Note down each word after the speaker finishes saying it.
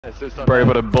Bro,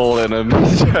 put a bullet in him.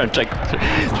 try and take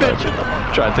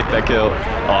that kill.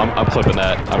 Oh, I'm clipping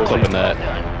that. I'm clipping that.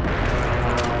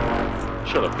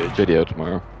 Shut up, bitch. Video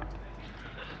tomorrow.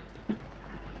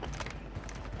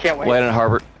 Can't wait. Land in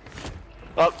harbor.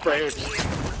 Up, right here.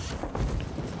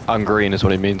 On green is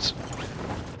what he means.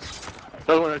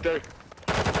 Another one right there.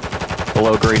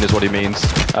 Below green is what he means.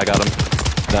 I got him.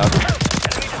 Down.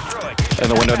 In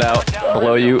the window now.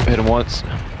 Below you. Hit him once.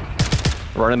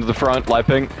 Run into the front. Light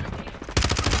ping.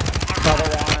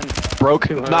 Another one. Broke.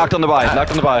 Knocked on the buy.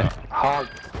 Knocked on the buy. Hog.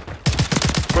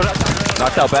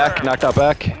 Knocked out back. Knocked out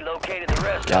back.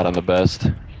 Got on the best.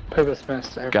 Purpose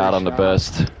missed. Got on the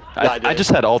best. I just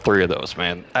had all three of those,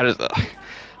 man.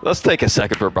 Let's take a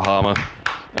second for Bahama.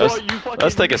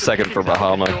 Let's take a second for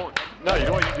Bahama. No, you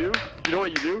know what you do? You know what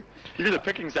you do? You do the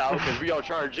pickings out because we all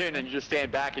charge in and you just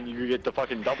stand back and you get the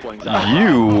fucking dumplings out.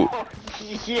 You.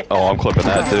 Yeah. Oh, I'm clipping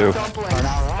that too.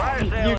 Dumplings.